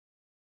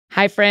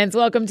Hi, friends.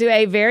 Welcome to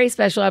a very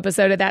special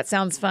episode of That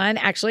Sounds Fun.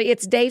 Actually,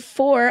 it's day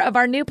 4 of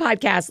our new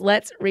podcast,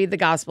 Let's Read the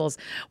Gospels.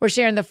 We're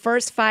sharing the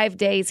first 5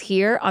 days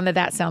here on the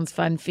That Sounds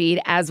Fun feed,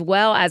 as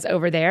well as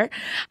over there.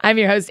 I'm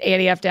your host,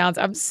 Annie F. Downs.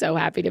 I'm so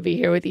happy to be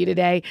here with you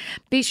today.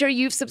 Be sure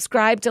you've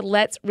subscribed to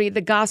Let's Read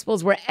the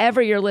Gospels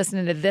wherever you're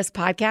listening to this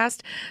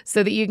podcast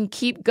so that you can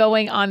keep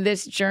going on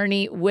this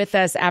journey with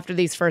us after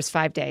these first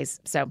 5 days.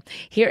 So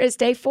here is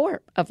day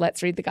 4 of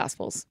Let's Read the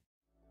Gospels.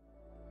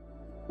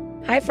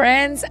 Hi,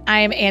 friends. I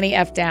am Annie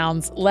F.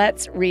 Downs.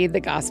 Let's read the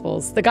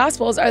Gospels. The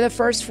Gospels are the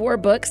first 4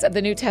 books of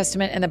the New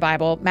Testament in the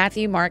Bible: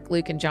 Matthew, Mark,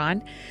 Luke, and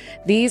John.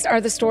 These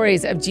are the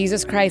stories of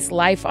Jesus Christ's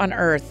life on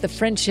earth, the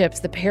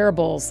friendships, the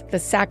parables, the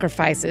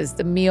sacrifices,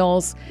 the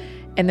meals,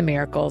 and the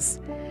miracles.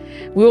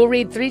 We will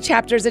read 3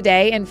 chapters a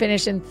day and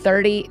finish in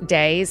 30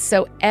 days.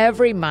 So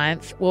every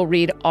month we'll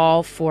read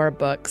all 4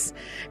 books.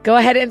 Go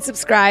ahead and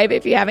subscribe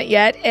if you haven't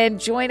yet, and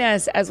join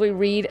us as we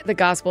read the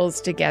Gospels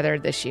together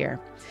this year.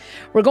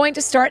 We're going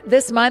to start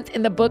this month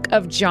in the book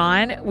of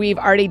John. We've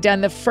already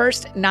done the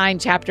first 9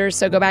 chapters,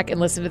 so go back and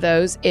listen to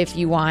those if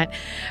you want.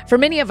 For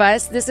many of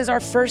us, this is our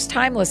first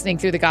time listening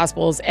through the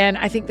Gospels, and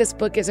I think this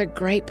book is a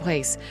great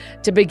place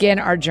to begin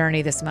our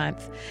journey this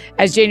month.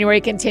 As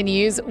January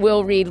continues,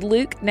 we'll read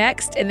Luke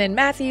next, and then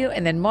Matthew,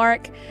 and then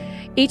Mark.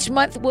 Each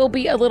month will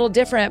be a little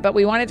different, but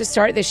we wanted to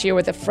start this year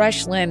with a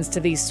fresh lens to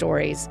these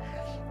stories.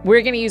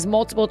 We're going to use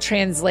multiple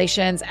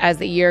translations as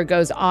the year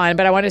goes on,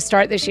 but I want to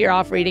start this year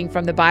off reading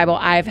from the Bible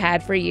I've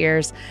had for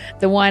years,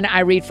 the one I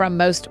read from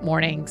most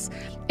mornings.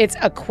 It's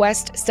a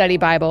Quest Study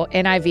Bible,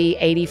 NIV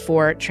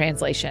 84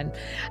 translation.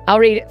 I'll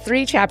read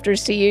 3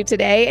 chapters to you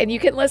today, and you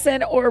can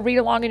listen or read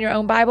along in your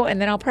own Bible,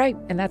 and then I'll pray,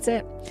 and that's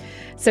it.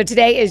 So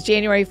today is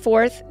January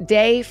 4th,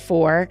 day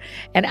 4,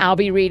 and I'll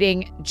be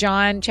reading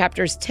John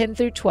chapters 10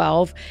 through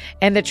 12,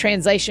 and the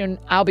translation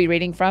I'll be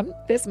reading from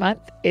this month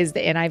is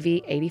the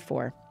NIV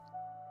 84.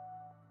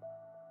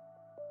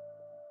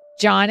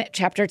 John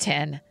chapter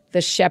 10,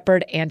 the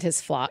shepherd and his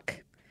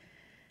flock.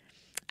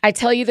 I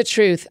tell you the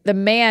truth, the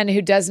man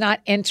who does not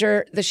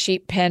enter the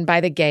sheep pen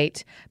by the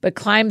gate, but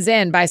climbs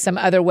in by some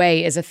other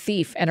way is a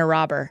thief and a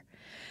robber.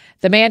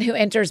 The man who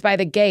enters by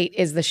the gate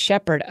is the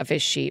shepherd of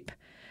his sheep.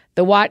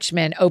 The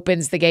watchman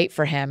opens the gate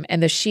for him,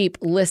 and the sheep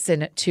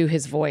listen to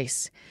his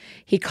voice.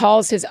 He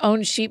calls his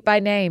own sheep by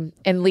name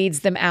and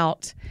leads them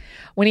out.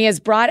 When he has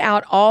brought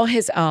out all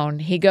his own,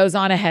 he goes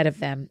on ahead of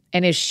them,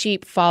 and his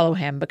sheep follow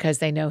him because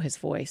they know his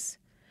voice.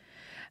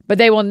 But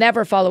they will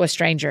never follow a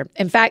stranger.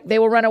 In fact, they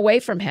will run away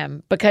from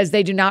him because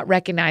they do not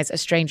recognize a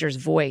stranger's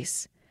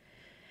voice.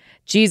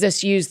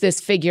 Jesus used this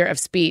figure of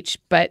speech,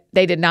 but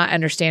they did not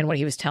understand what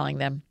he was telling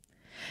them.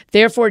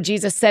 Therefore,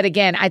 Jesus said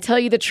again, I tell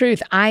you the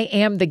truth, I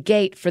am the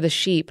gate for the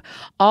sheep.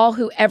 All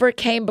who ever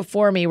came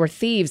before me were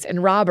thieves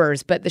and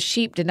robbers, but the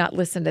sheep did not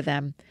listen to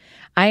them.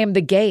 I am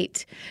the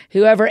gate.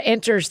 Whoever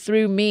enters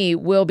through me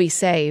will be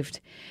saved.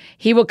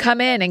 He will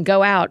come in and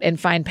go out and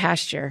find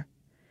pasture.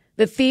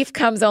 The thief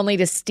comes only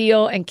to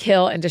steal and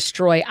kill and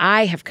destroy.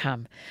 I have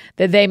come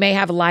that they may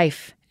have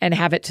life and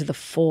have it to the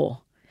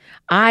full.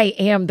 I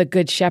am the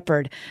good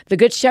shepherd. The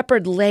good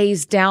shepherd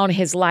lays down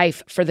his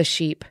life for the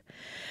sheep.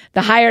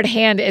 The hired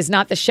hand is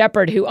not the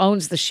shepherd who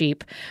owns the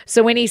sheep.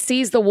 So when he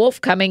sees the wolf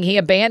coming, he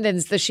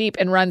abandons the sheep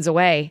and runs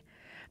away.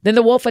 Then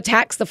the wolf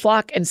attacks the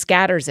flock and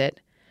scatters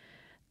it.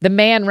 The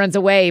man runs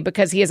away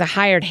because he is a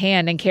hired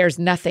hand and cares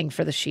nothing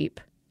for the sheep.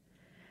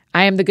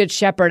 I am the good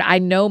shepherd. I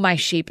know my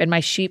sheep, and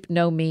my sheep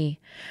know me.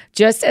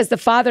 Just as the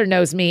Father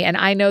knows me, and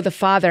I know the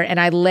Father, and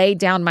I lay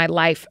down my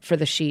life for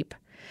the sheep.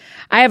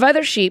 I have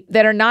other sheep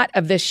that are not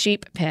of this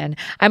sheep pen.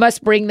 I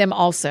must bring them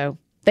also.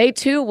 They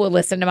too will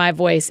listen to my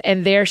voice,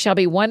 and there shall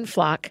be one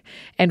flock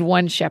and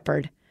one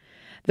shepherd.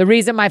 The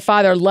reason my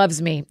Father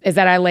loves me is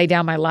that I lay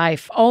down my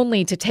life,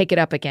 only to take it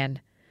up again.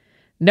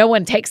 No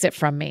one takes it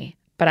from me,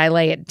 but I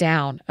lay it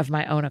down of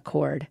my own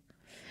accord.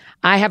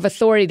 I have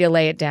authority to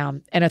lay it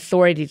down and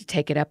authority to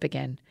take it up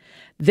again.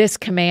 This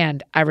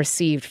command I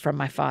received from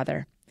my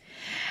Father.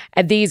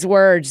 At these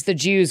words, the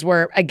Jews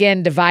were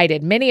again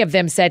divided. Many of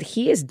them said,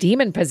 he is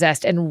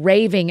demon-possessed and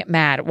raving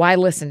mad. Why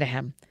listen to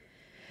him?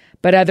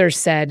 But others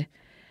said,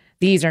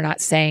 these are not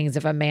sayings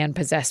of a man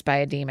possessed by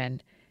a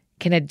demon.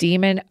 Can a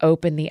demon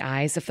open the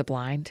eyes of the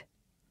blind?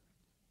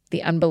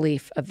 The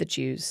unbelief of the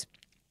Jews.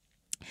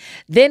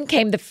 Then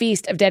came the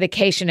feast of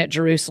dedication at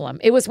Jerusalem.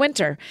 It was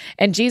winter,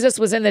 and Jesus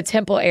was in the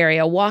temple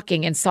area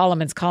walking in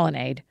Solomon's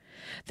colonnade.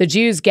 The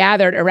Jews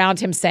gathered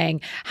around him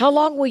saying, how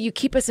long will you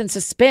keep us in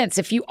suspense?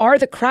 If you are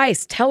the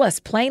Christ, tell us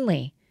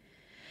plainly.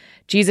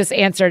 Jesus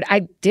answered,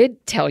 I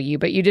did tell you,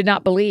 but you did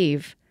not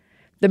believe.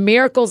 The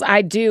miracles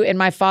I do in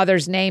my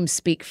Father's name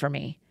speak for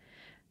me.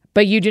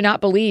 But you do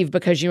not believe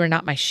because you are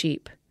not my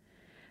sheep.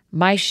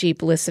 My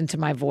sheep listen to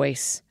my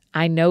voice.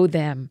 I know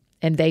them,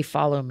 and they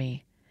follow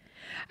me.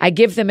 I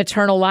give them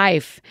eternal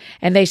life,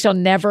 and they shall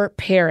never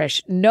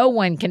perish. No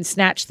one can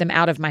snatch them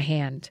out of my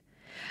hand.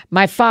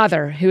 My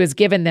Father, who has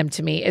given them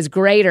to me, is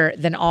greater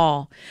than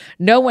all.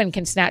 No one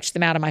can snatch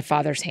them out of my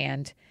Father's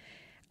hand.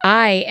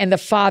 I and the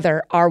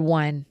Father are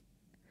one.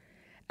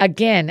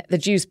 Again, the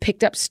Jews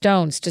picked up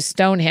stones to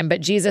stone him,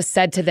 but Jesus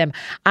said to them,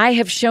 I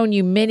have shown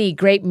you many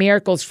great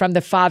miracles from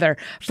the Father.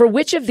 For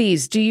which of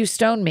these do you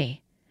stone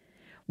me?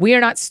 We are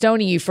not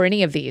stoning you for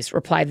any of these,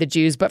 replied the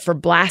Jews, but for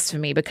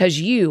blasphemy,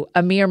 because you,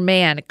 a mere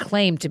man,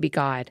 claim to be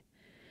God.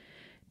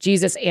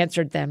 Jesus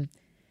answered them,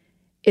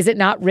 Is it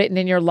not written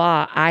in your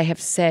law, I have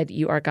said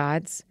you are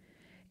gods?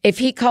 If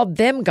he called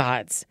them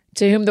gods,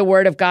 to whom the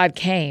word of God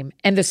came,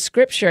 and the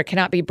scripture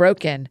cannot be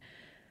broken,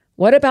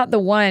 what about the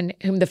one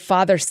whom the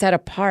Father set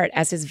apart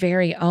as his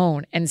very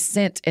own and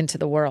sent into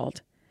the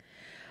world?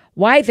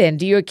 Why then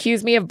do you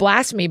accuse me of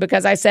blasphemy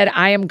because I said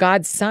I am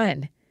God's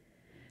son?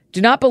 Do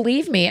not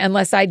believe me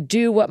unless I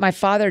do what my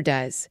Father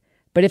does.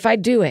 But if I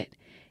do it,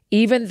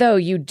 even though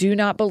you do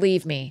not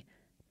believe me,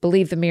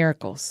 believe the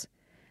miracles,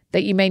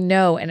 that you may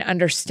know and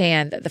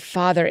understand that the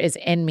Father is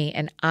in me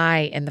and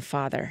I in the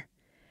Father.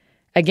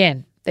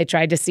 Again, they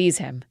tried to seize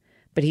him,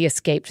 but he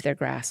escaped their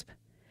grasp.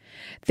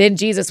 Then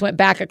Jesus went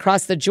back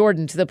across the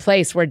Jordan to the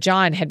place where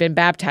John had been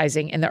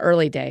baptizing in the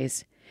early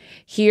days.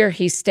 Here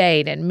he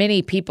stayed, and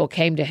many people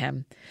came to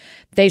him.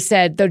 They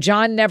said, though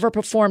John never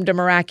performed a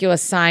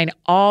miraculous sign,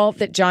 all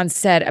that John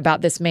said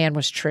about this man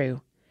was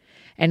true.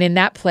 And in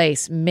that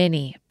place,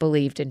 many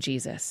believed in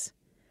Jesus.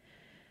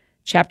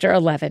 Chapter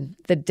 11,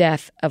 the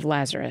death of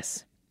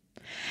Lazarus.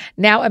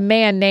 Now a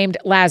man named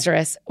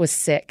Lazarus was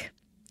sick.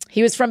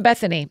 He was from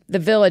Bethany, the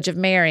village of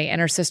Mary and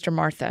her sister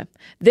Martha.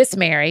 This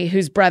Mary,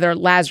 whose brother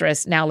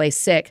Lazarus now lay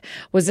sick,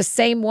 was the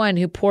same one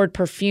who poured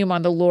perfume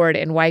on the Lord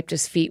and wiped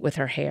his feet with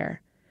her hair.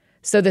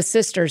 So the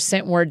sisters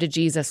sent word to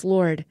Jesus,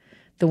 Lord,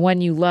 the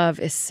one you love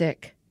is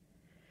sick.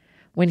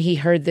 When he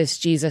heard this,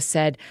 Jesus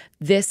said,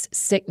 This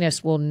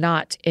sickness will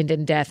not end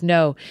in death.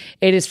 No,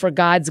 it is for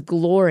God's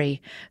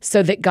glory,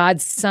 so that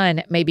God's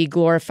Son may be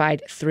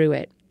glorified through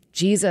it.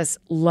 Jesus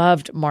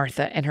loved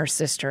Martha and her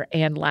sister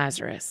and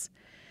Lazarus.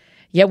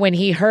 Yet when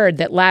he heard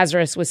that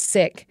Lazarus was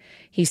sick,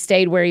 he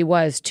stayed where he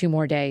was 2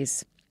 more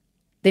days.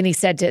 Then he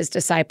said to his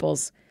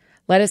disciples,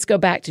 Let us go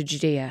back to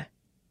Judea.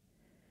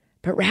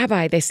 But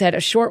Rabbi, they said, a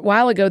short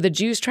while ago the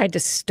Jews tried to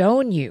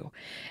stone you,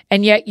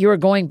 and yet you are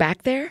going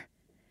back there?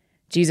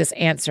 Jesus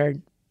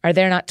answered, Are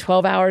there not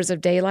 12 hours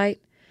of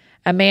daylight?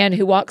 A man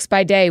who walks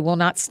by day will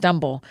not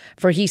stumble,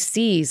 for he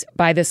sees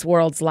by this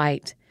world's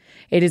light.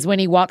 It is when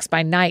he walks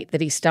by night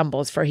that he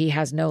stumbles, for he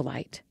has no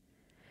light.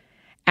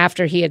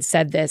 After he had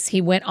said this,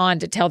 he went on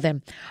to tell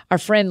them, Our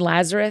friend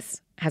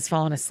Lazarus has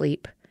fallen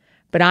asleep,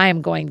 but I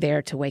am going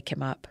there to wake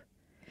him up.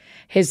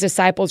 His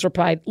disciples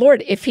replied,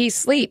 Lord, if he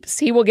sleeps,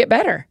 he will get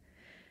better.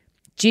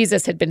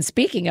 Jesus had been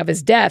speaking of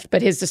his death,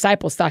 but his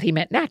disciples thought he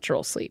meant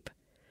natural sleep.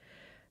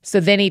 So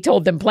then he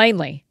told them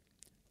plainly,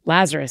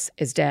 Lazarus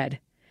is dead,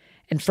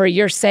 and for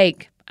your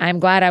sake I am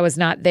glad I was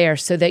not there,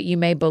 so that you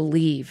may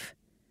believe.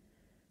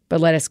 But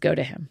let us go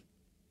to him.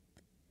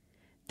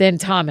 Then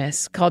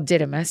Thomas, called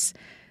Didymus,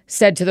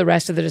 said to the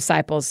rest of the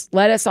disciples,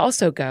 Let us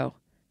also go,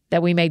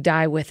 that we may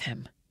die with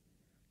him.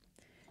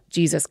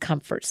 Jesus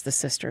comforts the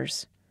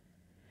sisters.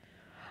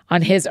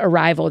 On his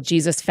arrival,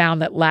 Jesus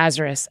found that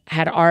Lazarus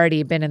had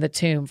already been in the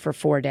tomb for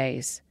 4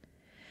 days.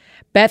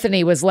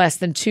 Bethany was less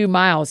than 2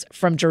 miles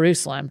from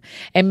Jerusalem,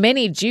 and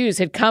many Jews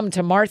had come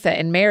to Martha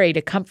and Mary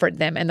to comfort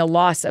them in the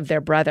loss of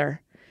their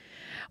brother.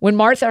 When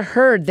Martha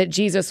heard that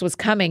Jesus was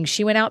coming,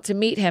 she went out to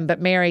meet him,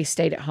 but Mary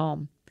stayed at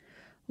home.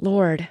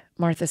 Lord,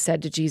 Martha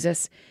said to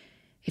Jesus,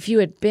 if you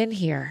had been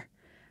here,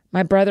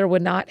 my brother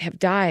would not have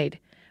died,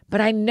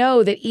 but I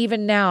know that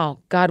even now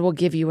God will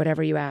give you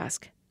whatever you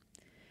ask.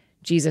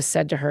 Jesus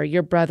said to her,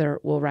 Your brother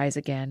will rise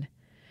again.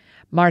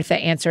 Martha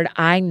answered,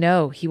 I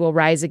know he will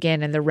rise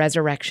again in the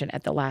resurrection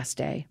at the last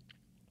day.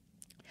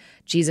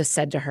 Jesus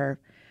said to her,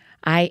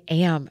 I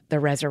am the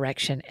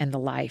resurrection and the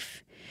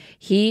life.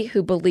 He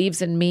who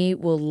believes in me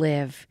will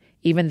live,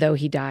 even though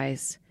he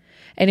dies.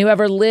 And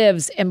whoever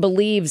lives and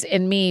believes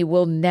in me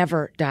will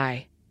never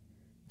die.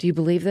 Do you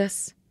believe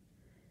this?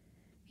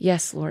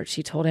 Yes, Lord,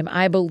 she told him,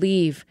 I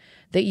believe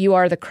that you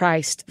are the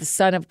Christ, the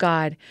Son of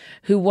God,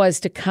 who was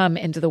to come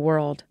into the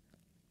world.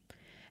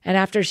 And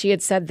after she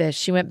had said this,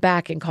 she went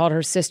back and called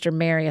her sister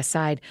Mary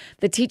aside.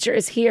 The teacher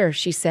is here,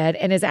 she said,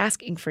 and is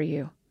asking for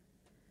you.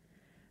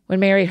 When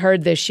Mary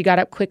heard this, she got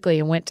up quickly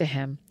and went to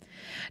him.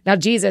 Now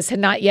Jesus had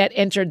not yet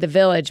entered the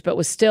village, but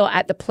was still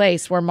at the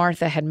place where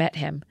Martha had met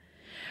him.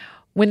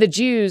 When the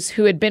Jews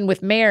who had been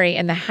with Mary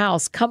in the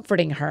house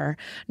comforting her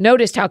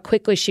noticed how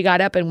quickly she got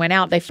up and went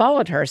out, they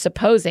followed her,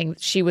 supposing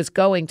she was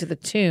going to the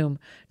tomb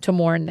to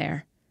mourn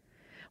there.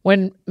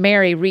 When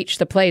Mary reached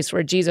the place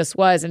where Jesus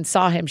was and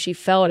saw him, she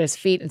fell at his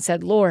feet and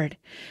said, Lord,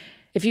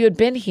 if you had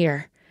been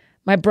here,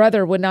 my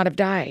brother would not have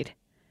died.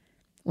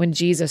 When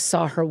Jesus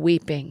saw her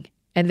weeping,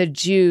 and the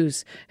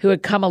Jews who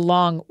had come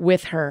along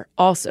with her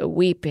also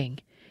weeping,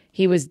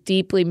 he was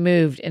deeply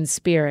moved in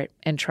spirit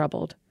and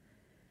troubled.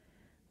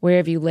 Where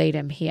have you laid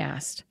him? He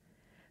asked.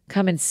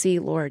 Come and see,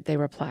 Lord, they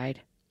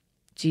replied.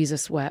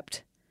 Jesus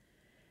wept.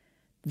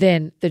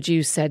 Then the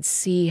Jews said,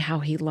 See how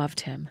he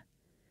loved him.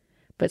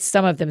 But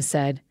some of them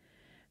said,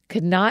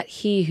 Could not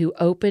he who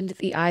opened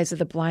the eyes of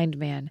the blind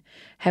man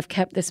have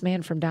kept this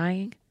man from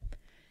dying?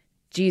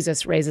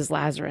 Jesus raises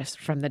Lazarus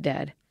from the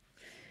dead.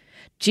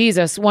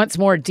 Jesus, once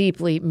more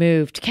deeply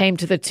moved, came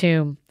to the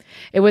tomb.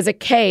 It was a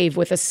cave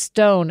with a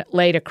stone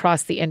laid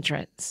across the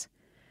entrance.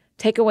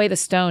 "Take away the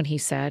stone," he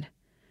said.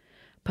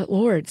 "But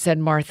Lord," said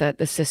Martha,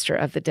 the sister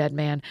of the dead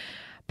man,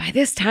 "by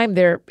this time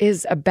there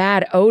is a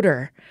bad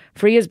odor,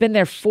 for he has been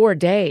there 4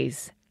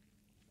 days."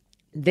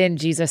 Then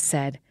Jesus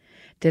said,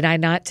 "Did I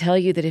not tell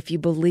you that if you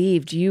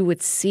believed, you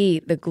would see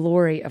the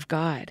glory of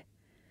God?"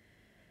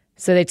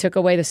 So they took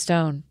away the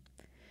stone.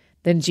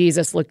 Then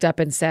Jesus looked up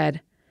and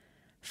said,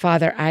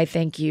 "Father, I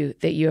thank you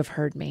that you have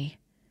heard me.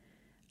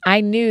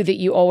 I knew that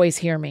you always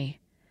hear me,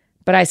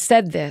 but I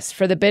said this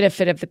for the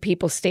benefit of the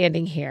people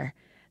standing here,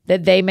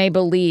 that they may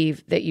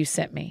believe that you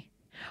sent me."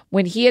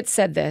 When he had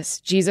said this,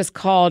 Jesus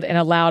called in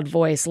a loud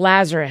voice,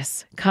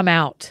 "Lazarus, come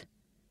out."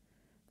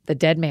 The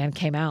dead man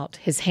came out,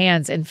 his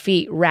hands and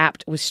feet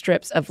wrapped with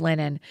strips of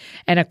linen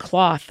and a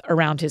cloth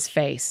around his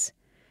face.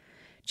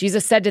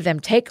 Jesus said to them,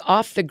 "Take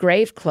off the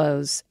grave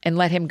clothes and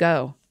let him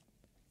go."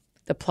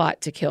 The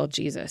plot to kill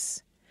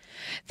Jesus.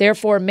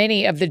 Therefore,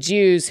 many of the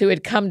Jews who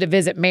had come to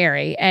visit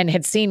Mary and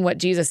had seen what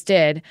Jesus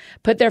did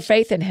put their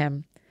faith in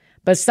him.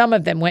 But some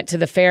of them went to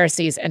the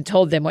Pharisees and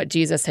told them what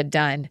Jesus had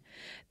done.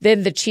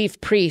 Then the chief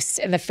priests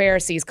and the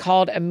Pharisees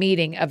called a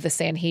meeting of the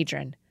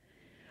Sanhedrin.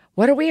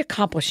 "What are we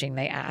accomplishing?"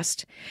 they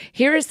asked.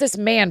 "Here is this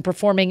man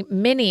performing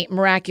many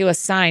miraculous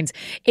signs.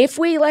 If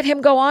we let him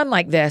go on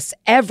like this,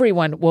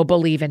 everyone will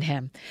believe in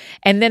him.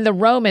 And then the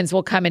Romans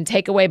will come and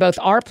take away both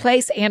our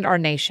place and our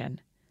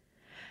nation."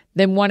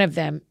 Then one of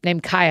them,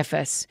 named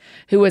Caiaphas,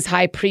 who was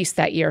high priest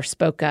that year,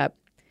 spoke up.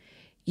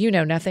 "You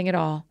know nothing at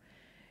all.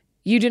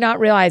 You do not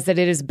realize that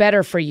it is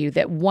better for you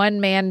that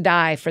one man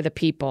die for the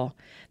people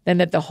than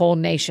that the whole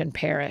nation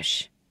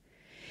perish."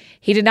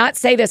 He did not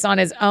say this on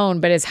his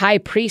own, but as high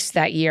priest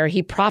that year,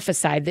 he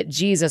prophesied that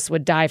Jesus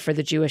would die for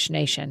the Jewish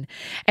nation.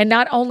 And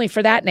not only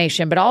for that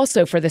nation, but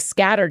also for the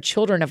scattered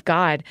children of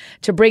God,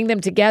 to bring them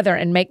together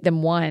and make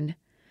them one.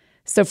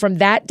 So from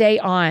that day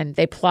on,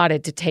 they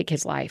plotted to take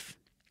his life.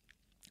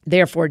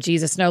 Therefore,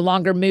 Jesus no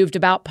longer moved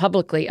about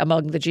publicly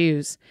among the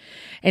Jews.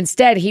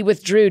 Instead, he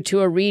withdrew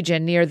to a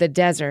region near the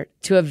desert,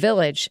 to a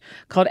village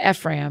called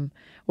Ephraim,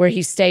 where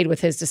he stayed with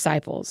his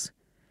disciples.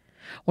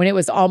 When it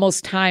was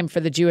almost time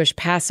for the Jewish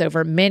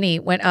Passover, many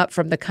went up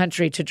from the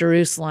country to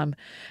Jerusalem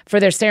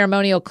for their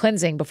ceremonial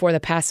cleansing before the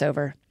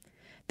Passover.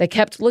 They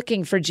kept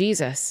looking for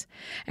Jesus,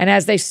 and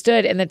as they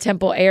stood in the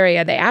temple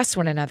area, they asked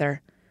one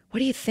another, "What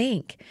do you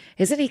think?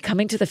 Isn't he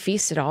coming to the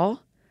feast at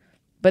all?"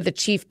 But the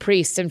chief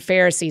priests and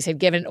Pharisees had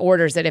given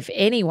orders that if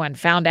anyone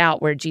found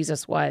out where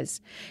Jesus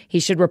was, he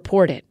should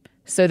report it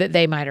so that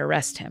they might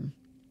arrest him.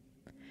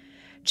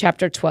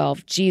 Chapter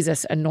 12,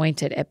 Jesus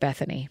anointed at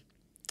Bethany.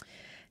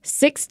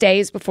 6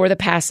 days before the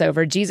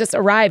Passover, Jesus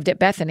arrived at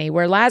Bethany,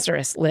 where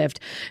Lazarus lived,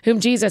 whom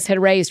Jesus had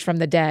raised from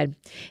the dead.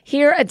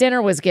 Here a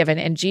dinner was given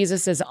in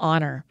Jesus'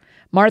 honor.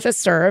 Martha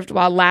served,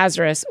 while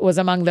Lazarus was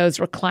among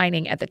those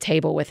reclining at the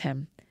table with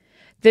him.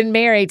 Then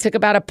Mary took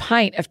about a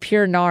pint of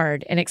pure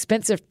nard, an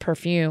expensive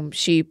perfume.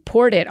 She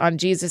poured it on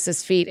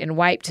Jesus' feet and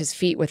wiped his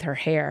feet with her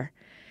hair.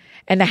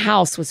 And the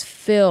house was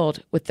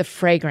filled with the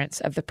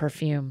fragrance of the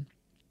perfume.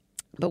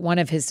 But one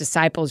of his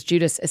disciples,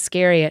 Judas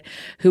Iscariot,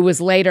 who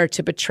was later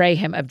to betray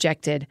him,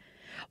 objected.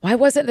 "Why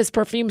wasn't this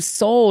perfume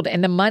sold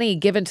and the money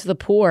given to the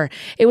poor?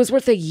 It was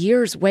worth a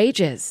year's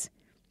wages."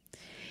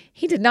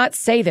 He did not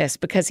say this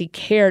because he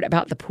cared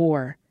about the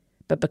poor,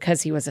 but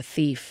because he was a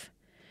thief.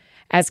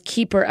 As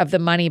keeper of the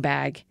money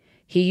bag,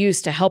 he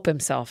used to help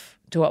himself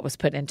to what was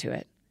put into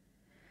it.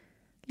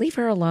 "Leave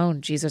her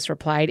alone," Jesus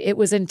replied. "It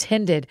was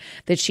intended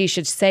that she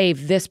should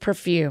save this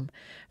perfume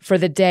for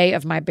the day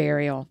of my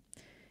burial.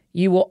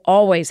 You will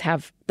always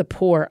have the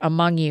poor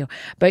among you,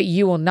 but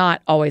you will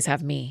not always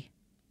have me."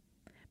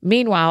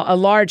 Meanwhile, a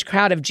large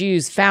crowd of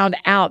Jews found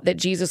out that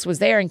Jesus was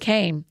there and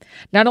came,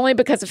 not only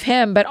because of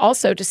him, but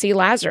also to see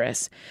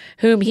Lazarus,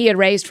 whom he had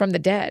raised from the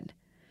dead.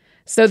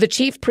 So the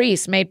chief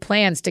priests made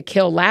plans to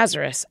kill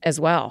Lazarus as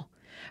well,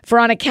 for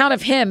on account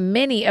of him,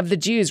 many of the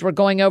Jews were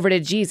going over to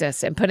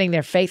Jesus and putting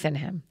their faith in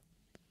him.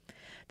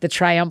 The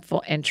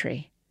triumphal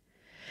entry.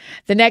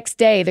 The next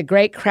day, the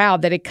great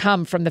crowd that had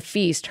come from the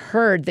feast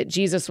heard that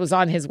Jesus was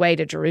on his way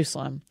to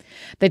Jerusalem.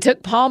 They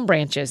took palm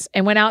branches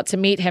and went out to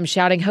meet him,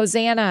 shouting,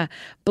 "Hosanna!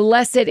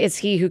 Blessed is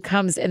he who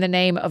comes in the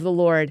name of the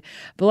Lord.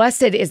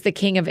 Blessed is the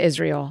King of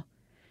Israel."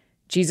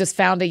 Jesus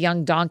found a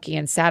young donkey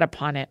and sat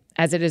upon it,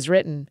 as it is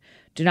written,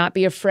 "Do not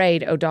be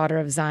afraid, O daughter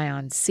of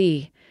Zion.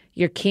 See,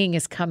 your king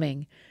is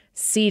coming,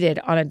 seated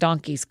on a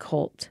donkey's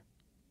colt."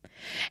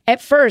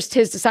 At first,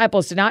 his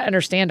disciples did not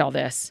understand all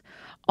this.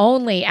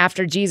 Only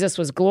after Jesus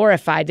was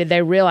glorified did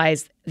they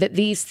realize that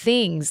these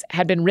things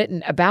had been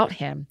written about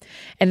him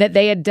and that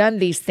they had done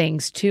these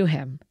things to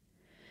him.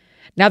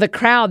 Now the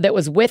crowd that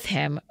was with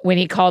him when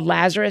he called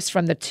Lazarus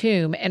from the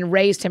tomb and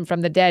raised him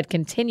from the dead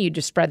continued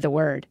to spread the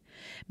word.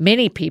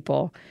 Many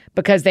people,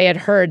 because they had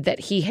heard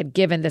that he had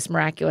given this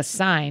miraculous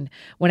sign,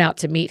 went out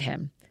to meet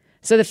him.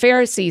 So the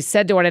Pharisees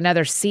said to one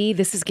another, "See,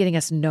 this is getting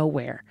us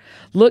nowhere.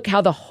 Look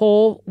how the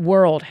whole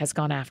world has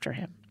gone after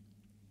him."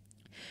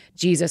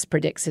 Jesus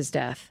predicts his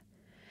death.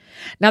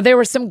 Now there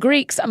were some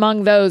Greeks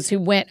among those who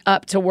went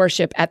up to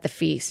worship at the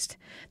feast.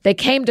 They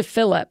came to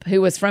Philip,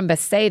 who was from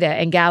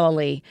Bethsaida in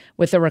Galilee,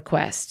 with a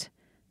request.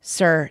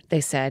 "Sir,"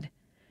 they said,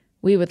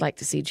 "we would like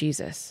to see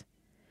Jesus."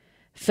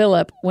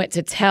 Philip went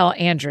to tell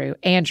Andrew.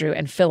 Andrew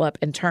and Philip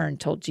in turn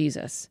told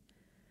Jesus.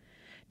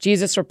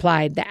 Jesus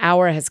replied, "The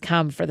hour has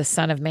come for the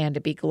Son of Man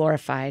to be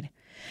glorified.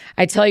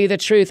 I tell you the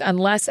truth,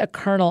 unless a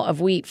kernel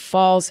of wheat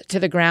falls to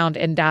the ground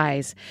and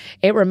dies,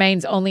 it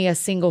remains only a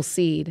single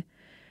seed.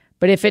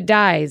 But if it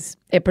dies,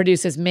 it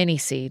produces many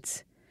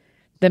seeds.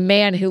 The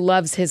man who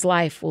loves his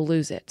life will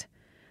lose it,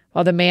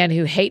 while the man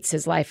who hates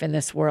his life in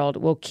this world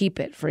will keep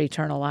it for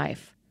eternal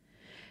life.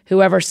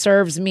 Whoever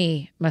serves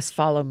me must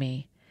follow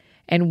me,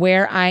 and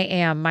where I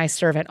am, my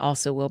servant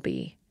also will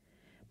be.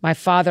 My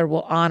Father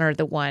will honor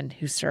the one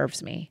who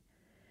serves me.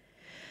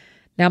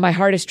 Now my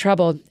heart is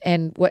troubled,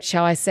 and what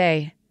shall I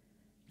say?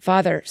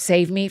 Father,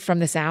 save me from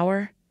this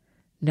hour?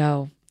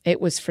 No, it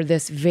was for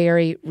this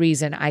very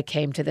reason I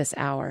came to this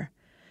hour.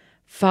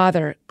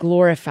 Father,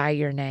 glorify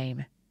your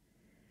name."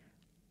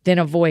 Then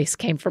a voice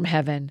came from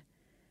heaven.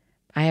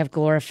 "I have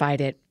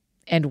glorified it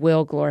and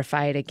will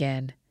glorify it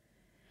again."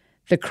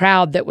 The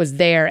crowd that was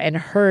there and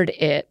heard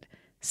it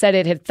said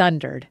it had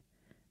thundered.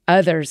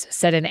 Others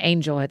said an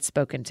angel had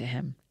spoken to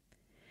him.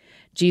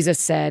 Jesus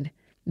said,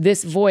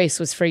 "This voice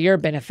was for your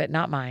benefit,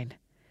 not mine.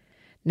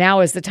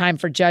 Now is the time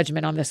for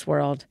judgment on this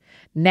world.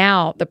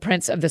 Now the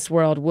prince of this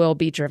world will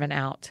be driven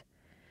out.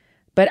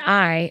 But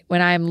I,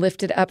 when I am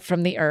lifted up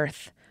from the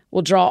earth,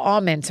 will draw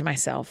all men to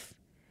myself."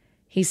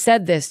 He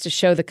said this to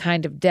show the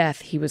kind of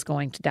death he was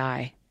going to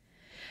die.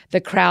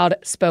 The crowd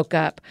spoke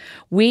up.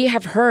 "We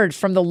have heard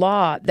from the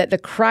law that the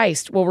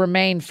Christ will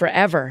remain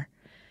forever.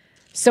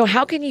 So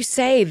how can you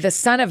say the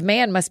Son of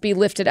Man must be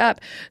lifted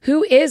up?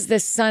 Who is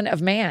this Son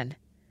of Man?"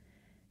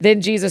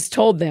 Then Jesus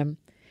told them,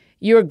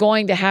 "You are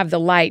going to have the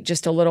light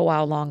just a little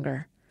while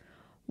longer.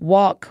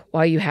 Walk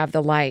while you have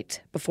the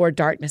light before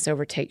darkness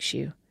overtakes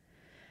you.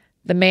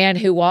 The man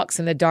who walks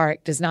in the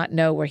dark does not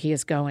know where he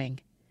is going.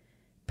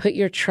 Put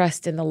your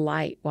trust in the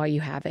light while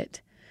you have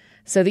it,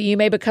 so that you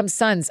may become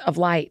sons of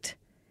light."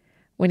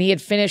 When he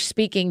had finished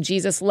speaking,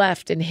 Jesus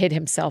left and hid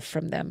himself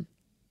from them.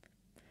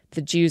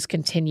 The Jews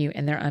continue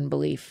in their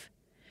unbelief.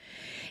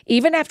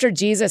 Even after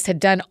Jesus had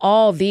done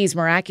all these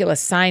miraculous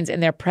signs in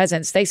their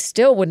presence, they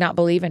still would not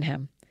believe in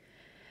him.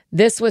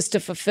 This was to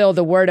fulfill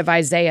the word of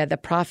Isaiah the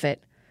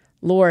prophet.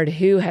 "Lord,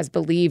 who has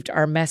believed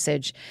our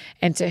message,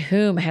 and to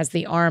whom has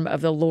the arm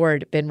of the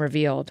Lord been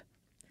revealed?"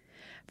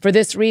 For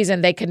this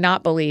reason they could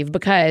not believe,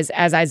 because,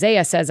 as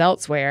Isaiah says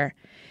elsewhere,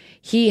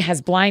 "He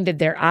has blinded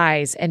their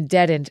eyes and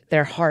deadened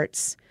their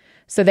hearts,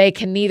 so they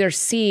can neither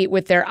see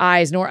with their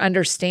eyes nor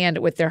understand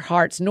with their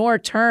hearts, nor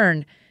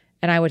turn,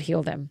 and I would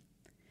heal them."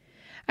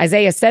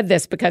 Isaiah said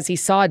this because he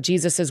saw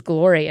Jesus'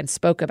 glory and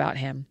spoke about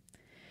him.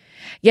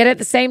 Yet at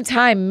the same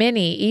time,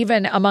 many,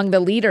 even among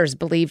the leaders,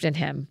 believed in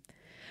him.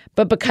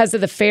 But because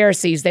of the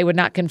Pharisees, they would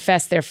not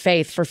confess their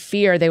faith for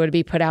fear they would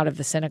be put out of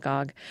the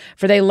synagogue,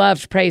 for they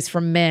loved praise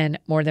from men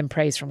more than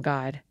praise from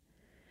God.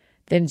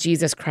 Then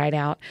Jesus cried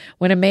out,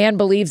 "When a man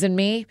believes in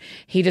me,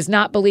 he does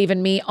not believe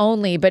in me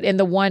only, but in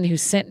the one who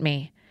sent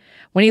me.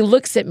 When he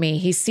looks at me,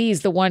 he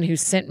sees the one who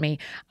sent me.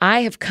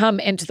 I have come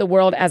into the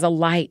world as a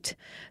light,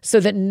 so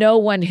that no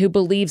one who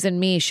believes in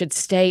me should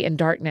stay in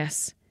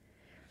darkness.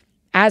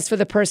 As for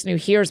the person who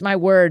hears my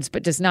words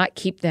but does not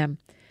keep them,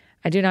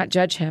 I do not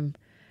judge him.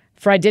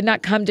 For I did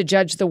not come to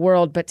judge the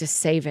world, but to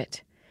save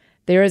it.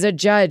 There is a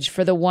judge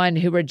for the one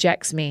who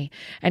rejects me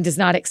and does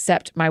not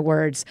accept my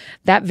words.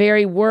 That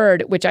very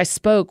word which I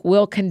spoke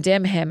will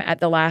condemn him at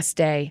the last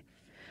day.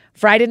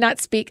 For I did not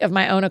speak of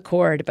my own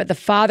accord, but the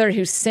Father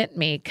who sent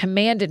me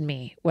commanded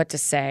me what to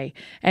say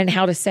and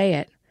how to say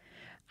it.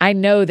 I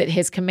know that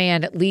his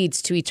command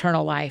leads to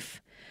eternal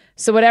life.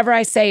 So whatever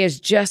I say is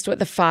just what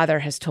the Father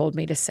has told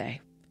me to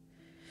say."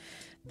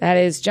 That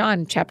is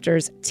John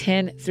chapters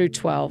 10 through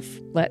 12.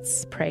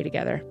 Let's pray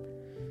together.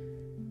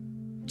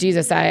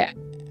 Jesus, I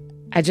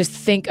just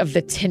think of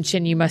the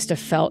tension you must have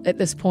felt at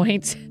this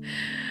point.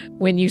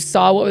 When you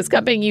saw what was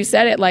coming, you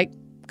said it like,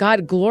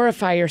 "God,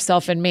 glorify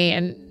yourself in me."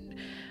 And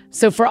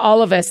so for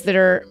all of us that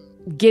are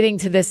getting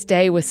to this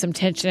day with some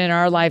tension in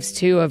our lives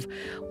too, of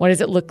what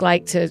does it look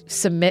like to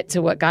submit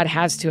to what God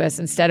has to us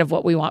instead of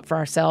what we want for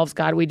ourselves,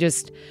 God, we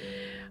just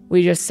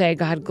say,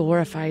 "God,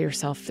 glorify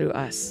yourself through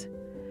us.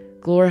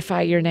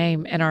 Glorify your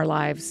name in our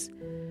lives."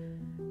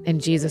 And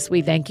Jesus,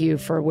 we thank you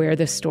for where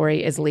this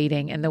story is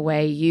leading and the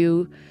way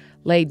you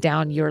laid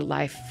down your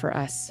life for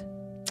us.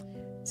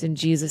 It's in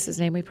Jesus'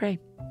 name we pray.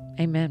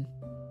 Amen.